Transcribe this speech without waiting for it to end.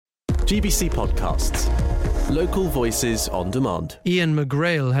GBC Podcasts. Local voices on demand. Ian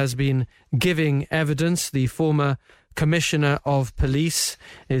McGrail has been giving evidence. The former Commissioner of Police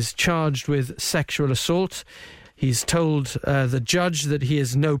is charged with sexual assault. He's told the judge that he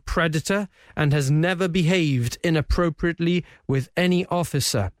is no predator and has never behaved inappropriately with any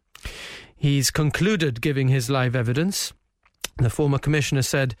officer. He's concluded giving his live evidence. The former commissioner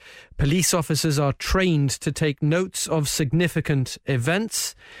said police officers are trained to take notes of significant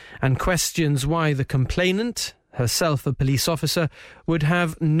events and questions why the complainant, herself a police officer, would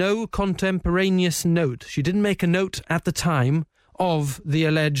have no contemporaneous note. She didn't make a note at the time of the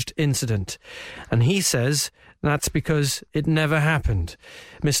alleged incident. And he says that's because it never happened.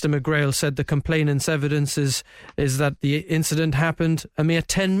 Mr. McGrail said the complainant's evidence is that the incident happened a mere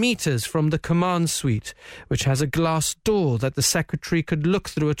 10 metres from the command suite, which has a glass door that the secretary could look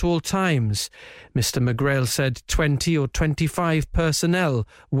through at all times. Mr. McGrail said 20 or 25 personnel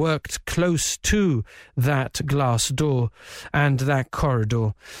worked close to that glass door and that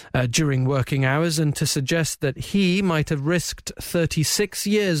corridor during working hours, and to suggest that he might have risked 36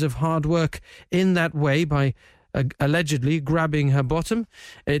 years of hard work in that way by allegedly grabbing her bottom,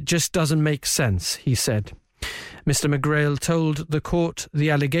 it just doesn't make sense, he said. Mr. McGrail told the court the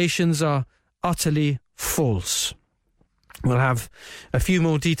allegations are utterly false. We'll have a few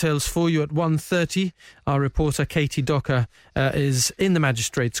more details for you at 1:30. Our reporter Katie Docker is in the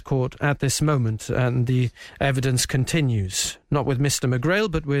Magistrates' Court at this moment, and the evidence continues, not with Mr. McGrail,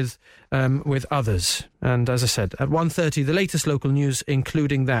 but with others. And as I said, at 1:30, the latest local news,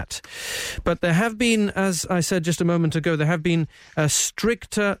 including that. But there have been, as I said just a moment ago, there have been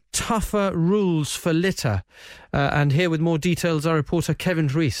stricter, tougher rules for litter. And here with more details, our reporter Kevin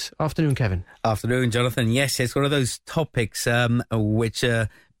Rees. Afternoon, Kevin. Afternoon, Jonathan. Yes, it's one of those topics which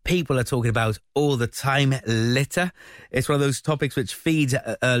people are talking about all the time, litter. It's one of those topics which feeds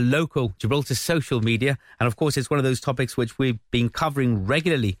local Gibraltar social media. And of course, it's one of those topics which we've been covering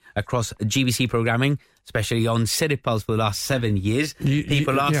regularly across GBC programming, especially on City Pulse for the last 7 years.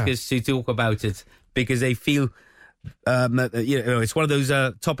 People ask us to talk about it because they feel it's one of those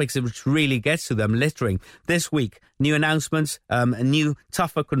topics which really gets to them, littering. This week, new announcements, new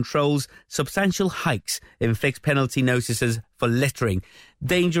tougher controls, substantial hikes in fixed penalty notices for littering.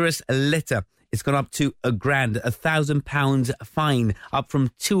 Dangerous litter, it's gone up to £1,000, £1,000 fine, up from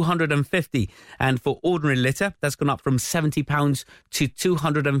 £250. And for ordinary litter, that's gone up from £70 to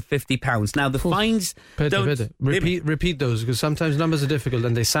 £250. Now, the fines don't... Repeat those, because sometimes numbers are difficult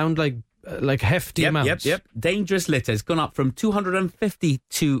and they sound like hefty amounts. Yep. Dangerous litter has gone up from £250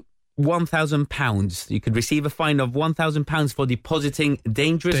 to £1,000. You could receive a fine of £1,000 for depositing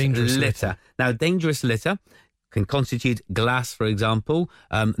dangerous litter. Now, dangerous litter can constitute glass, for example,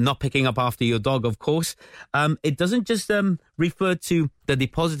 not picking up after your dog, of course. It doesn't just refer to the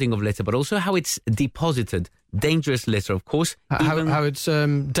depositing of litter, but also how it's deposited. Dangerous litter, of course. How it's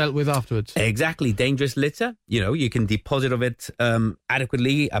dealt with afterwards. Exactly. Dangerous litter, you can deposit of it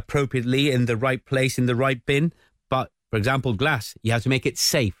adequately, appropriately, in the right place, in the right bin. But, for example, glass, you have to make it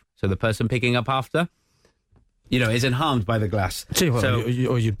safe. So the person picking up after, isn't harmed by the glass. Or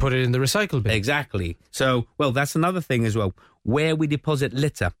you'd put it in the recycle bin. Exactly. So, that's another thing as well. Where we deposit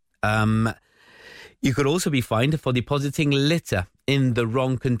litter, you could also be fined for depositing litter in the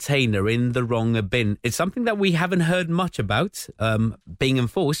wrong container, in the wrong bin. It's something that we haven't heard much about being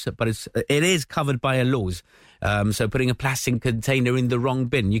enforced, but it is covered by our laws. So putting a plastic container in the wrong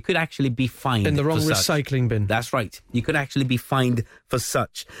bin, you could actually be fined. In the wrong recycling bin. That's right. You could actually be fined for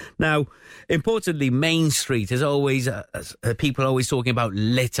such. Now, importantly, Main Street is always, people are always talking about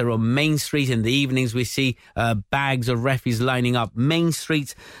litter on Main Street. In the evenings, we see bags of refuse lining up Main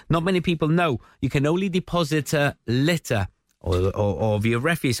Street. Not many people know you can only deposit litter or of your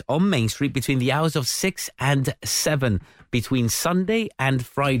refuse on Main Street between the hours of 6 and 7, between Sunday and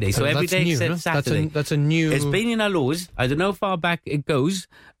Friday. So every day except Saturday. That's a new... It's been in our laws. I don't know how far back it goes.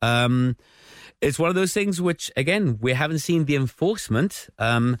 It's one of those things which, again, we haven't seen the enforcement,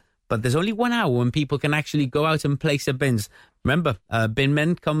 but there's only 1 hour when people can actually go out and place their bins. Remember, bin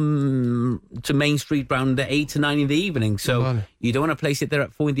men come to Main Street around 8 to 9 in the evening, so you don't want to place it there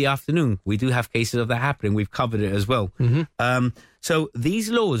at 4 in the afternoon. We do have cases of that happening. We've covered it as well. Mm-hmm. So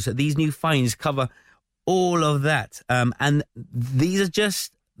these laws, these new fines cover all of that. And these are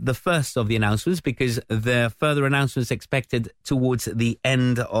just the first of the announcements, because there are further announcements expected towards the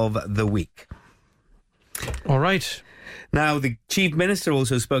end of the week. All right. Now, the Chief Minister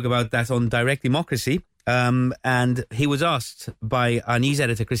also spoke about that on Direct Democracy. And he was asked by our news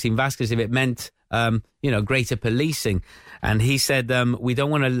editor, Christine Vasquez, if it meant greater policing. And he said, we don't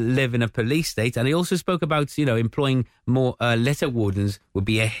want to live in a police state. And he also spoke about, employing more litter wardens would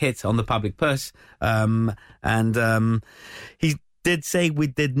be a hit on the public purse. He did say we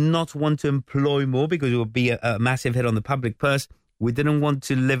did not want to employ more because it would be a massive hit on the public purse. We didn't want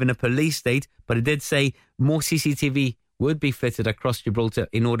to live in a police state, but he did say more CCTV would be fitted across Gibraltar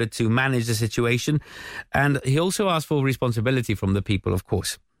in order to manage the situation. And he also asked for responsibility from the people, of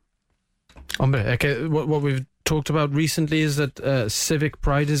course. Okay, what we've talked about recently is that civic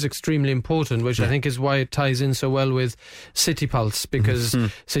pride is extremely important, which I think is why it ties in so well with City Pulse, because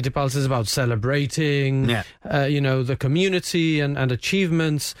City Pulse is about celebrating, the community and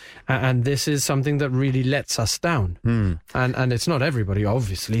achievements, and this is something that really lets us down. And it's not everybody,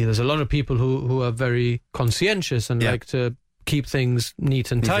 obviously. There's a lot of people who are very conscientious and like to keep things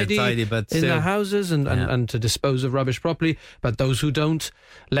neat and tidy, but in their houses and to dispose of rubbish properly. But those who don't,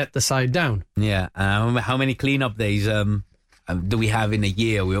 let the side down. Yeah. How many clean-up days do we have in a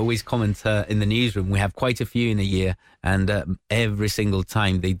year? We always comment in the newsroom. We have quite a few in a year, and every single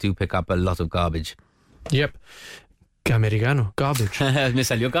time they do pick up a lot of garbage. Yep. Americano, garbage. Me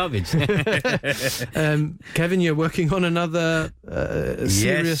salió garbage. Kevin, you're working on another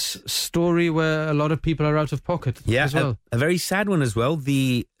serious story where a lot of people are out of pocket as well. A very sad one as well.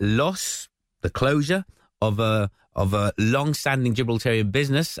 The closure of a long-standing Gibraltarian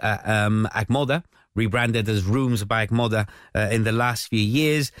business, Agmoda, rebranded as Rooms by Agmoda in the last few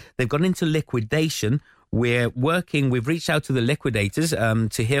years. They've gone into liquidation. We've reached out to the liquidators to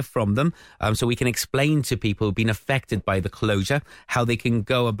hear from them so we can explain to people who've been affected by the closure how they can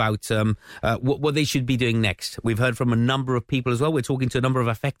go about what they should be doing next. We've heard from a number of people as well. We're talking to a number of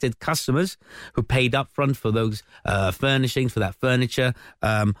affected customers who paid up front for those furnishings, for that furniture.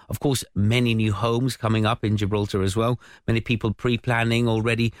 Of course, many new homes coming up in Gibraltar as well. Many people pre-planning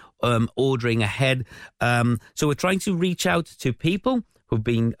already, ordering ahead. So we're trying to reach out to people who've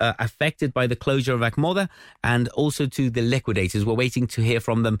been affected by the closure of Agmoda, and also to the liquidators. We're waiting to hear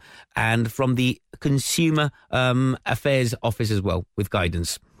from them and from the Consumer Affairs Office as well, with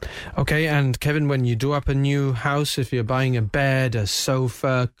guidance. Okay, and Kevin, when you do up a new house, if you're buying a bed, a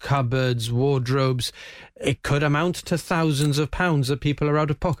sofa, cupboards, wardrobes, it could amount to thousands of pounds that people are out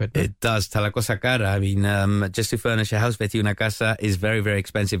of pocket. It does. Está la cosa cara. I mean, just to furnish a house, vete una casa, is very, very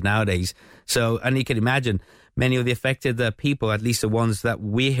expensive nowadays. So, and you can imagine, many of the affected people, at least the ones that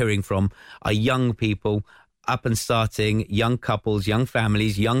we're hearing from, are young people, up and starting, young couples, young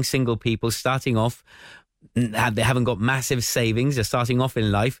families, young single people starting off. They haven't got massive savings. They're starting off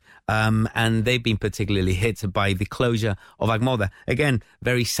in life, and they've been particularly hit by the closure of Agmoda. Again,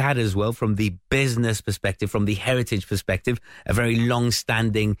 very sad as well from the business perspective, from the heritage perspective. A very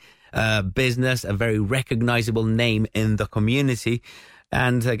long-standing business, a very recognizable name in the community.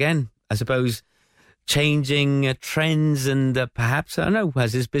 And again, I suppose changing trends and perhaps, I don't know,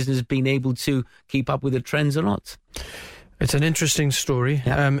 has this business been able to keep up with the trends or not? It's an interesting story.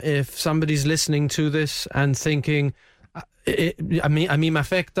 Yeah. If somebody's listening to this and thinking, a mí me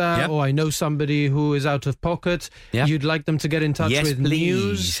afecta, or I know somebody who is out of pocket, you'd like them to get in touch with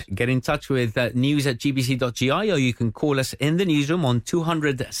news? Get in touch with news@gbc.gi, or you can call us in the newsroom on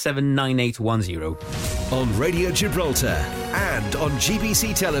 200 79810. On Radio Gibraltar and on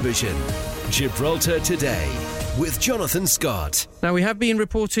GBC Television. Gibraltar Today with Jonathan Scott. Now, we have been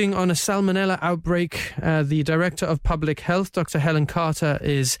reporting on a salmonella outbreak. The Director of Public Health, Dr. Helen Carter,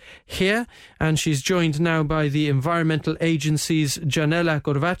 is here, and she's joined now by the environmental agencies Janella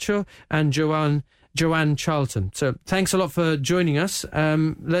Corvaccio and Joanne Charlton. So thanks a lot for joining us.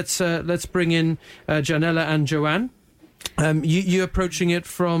 Let's bring in Janella and Joanne. You're approaching it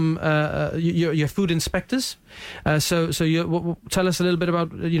from your food inspectors. So tell us a little bit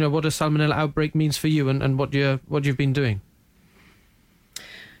about what a salmonella outbreak means for you and what you've been doing.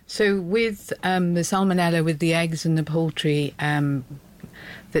 So with the salmonella, with the eggs and the poultry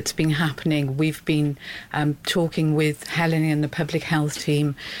that's been happening, we've been talking with Helen and the public health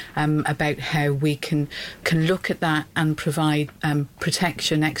team about how we can look at that and provide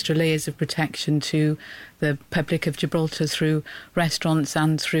protection, extra layers of protection to the public of Gibraltar through restaurants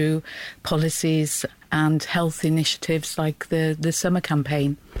and through policies and health initiatives like the summer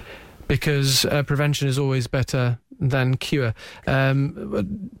campaign. Because prevention is always better than cure.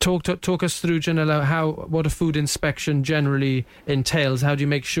 Talk us through, Janella, what a food inspection generally entails. How do you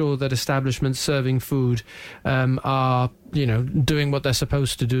make sure that establishments serving food are doing what they're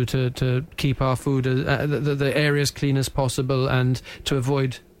supposed to do to keep our food the area as clean as possible and to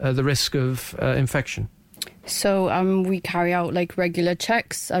avoid the risk of infection? So we carry out like regular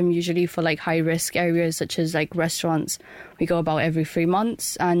checks, usually for like high risk areas such as like restaurants. We go about every 3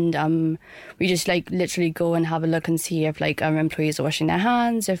 months, and we just like literally go and have a look and see if like our employees are washing their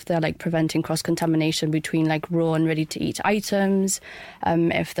hands, if they're like preventing cross contamination between like raw and ready to eat items,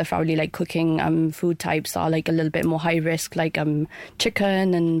 if they're thoroughly like cooking food types that are like a little bit more high risk, like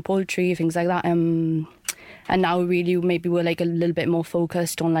chicken and poultry, things like that. And now really maybe we're like a little bit more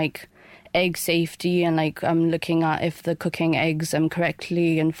focused on like egg safety and like looking at if they're cooking eggs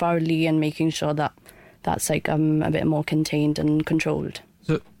correctly and thoroughly, and making sure that that's like a bit more contained and controlled.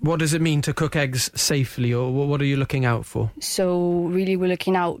 So what does it mean to cook eggs safely, or what are you looking out for? So really we're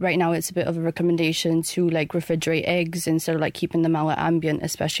looking out, right now it's a bit of a recommendation to like refrigerate eggs instead of like keeping them out at ambient,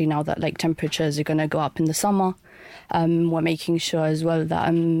 especially now that like temperatures are going to go up in the summer. We're making sure as well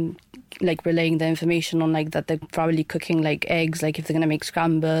that like relaying the information on like that they're thoroughly cooking like eggs, like if they're going to make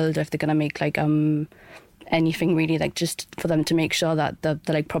scrambled, or if they're going to make like anything really, like just for them to make sure that they're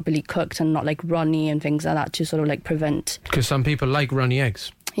like properly cooked and not like runny and things like that, to sort of like prevent. Because some people like runny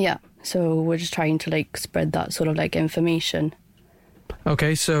eggs. Yeah, so we're just trying to like spread that sort of like information.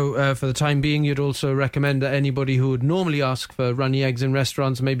 Okay, so for the time being, you'd also recommend that anybody who would normally ask for runny eggs in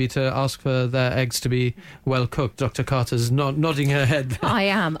restaurants, maybe to ask for their eggs to be well cooked. Dr. Carter's nodding her head. I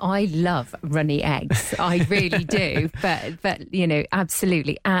am. I love runny eggs. I really do. But you know,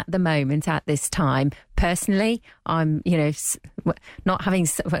 absolutely. At the moment, at this time, personally, I'm, you know, not going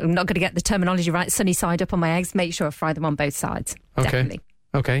to get the terminology right. Sunny side up on my eggs. Make sure I fry them on both sides. Okay. Definitely.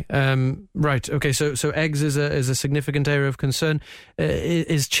 Okay. Right. Okay. So eggs is a significant area of concern.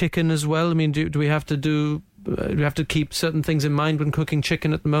 Is chicken as well? I mean, do we have to keep certain things in mind when cooking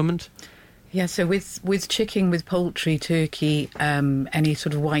chicken at the moment? Yeah, so with chicken, with poultry, turkey, any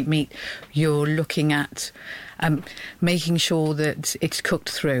sort of white meat, you're looking at making sure that it's cooked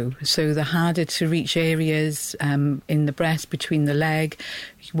through. So the harder to reach areas in the breast, between the leg,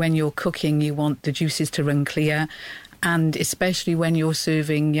 when you're cooking, you want the juices to run clear. And especially when you're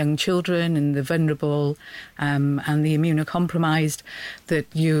serving young children and the vulnerable and the immunocompromised, that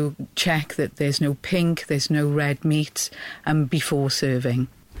you check that there's no pink, there's no red meat before serving.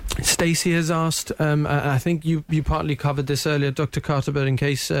 Stacey has asked, I think you partly covered this earlier, Dr. Carter, but in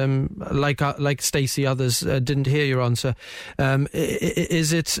case, like Stacey, others didn't hear your answer,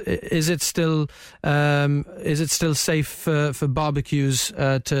 is it still safe for barbecues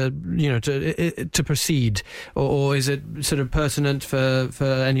to proceed, or is it sort of pertinent for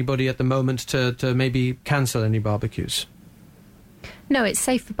anybody at the moment to maybe cancel any barbecues? No, it's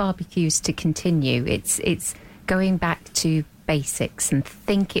safe for barbecues to continue. It's going back to basics and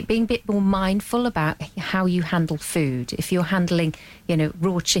being a bit more mindful about how you handle food. If you're handling,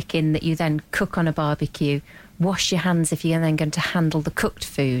 raw chicken that you then cook on a barbecue, wash your hands if you're then going to handle the cooked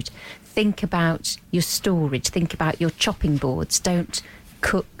food. Think about your storage. Think about your chopping boards. Don't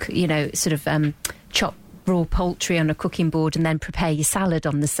cook, chop raw poultry on a cooking board and then prepare your salad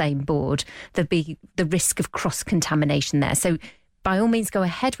on the same board. There'd be the risk of cross-contamination there. So by all means, go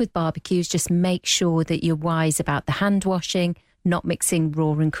ahead with barbecues. Just make sure that you're wise about the hand washing, not mixing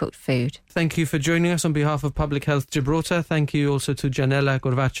raw and cooked food. Thank you for joining us on behalf of Public Health Gibraltar. Thank you also to Janella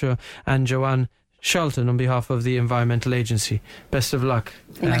Gorvaccio and Joanne Charlton on behalf of the Environmental Agency. Best of luck.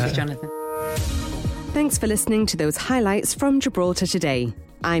 Thank you, Jonathan. Thanks for listening to those highlights from Gibraltar Today.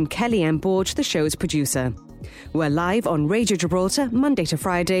 I'm Kelly M. Borge, the show's producer. We're live on Radio Gibraltar Monday to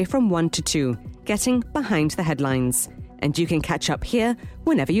Friday from 1 to 2, getting behind the headlines. And you can catch up here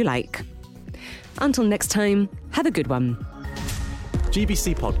whenever you like. Until next time, have a good one.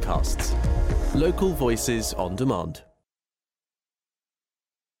 GBC Podcasts. Local voices on demand.